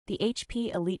The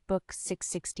HP Elitebook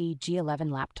 660 G11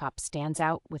 laptop stands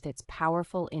out with its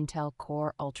powerful Intel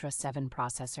Core Ultra 7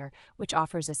 processor, which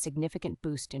offers a significant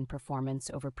boost in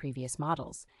performance over previous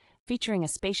models. Featuring a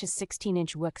spacious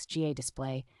 16-inch WUXGA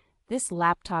display, this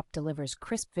laptop delivers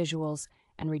crisp visuals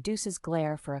and reduces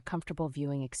glare for a comfortable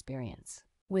viewing experience.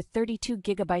 With 32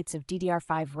 gigabytes of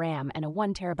DDR5 RAM and a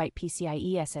 1 terabyte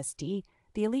PCIe SSD,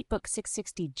 the Elitebook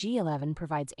 660 G11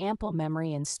 provides ample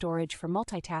memory and storage for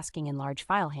multitasking and large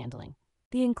file handling.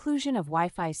 The inclusion of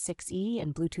Wi-Fi 6E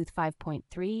and Bluetooth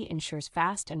 5.3 ensures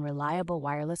fast and reliable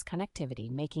wireless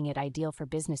connectivity, making it ideal for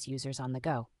business users on the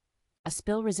go. A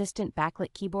spill-resistant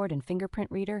backlit keyboard and fingerprint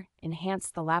reader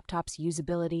enhance the laptop's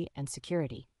usability and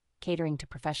security, catering to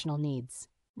professional needs.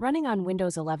 Running on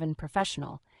Windows 11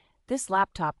 Professional, this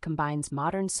laptop combines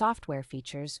modern software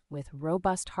features with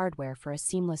robust hardware for a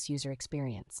seamless user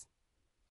experience.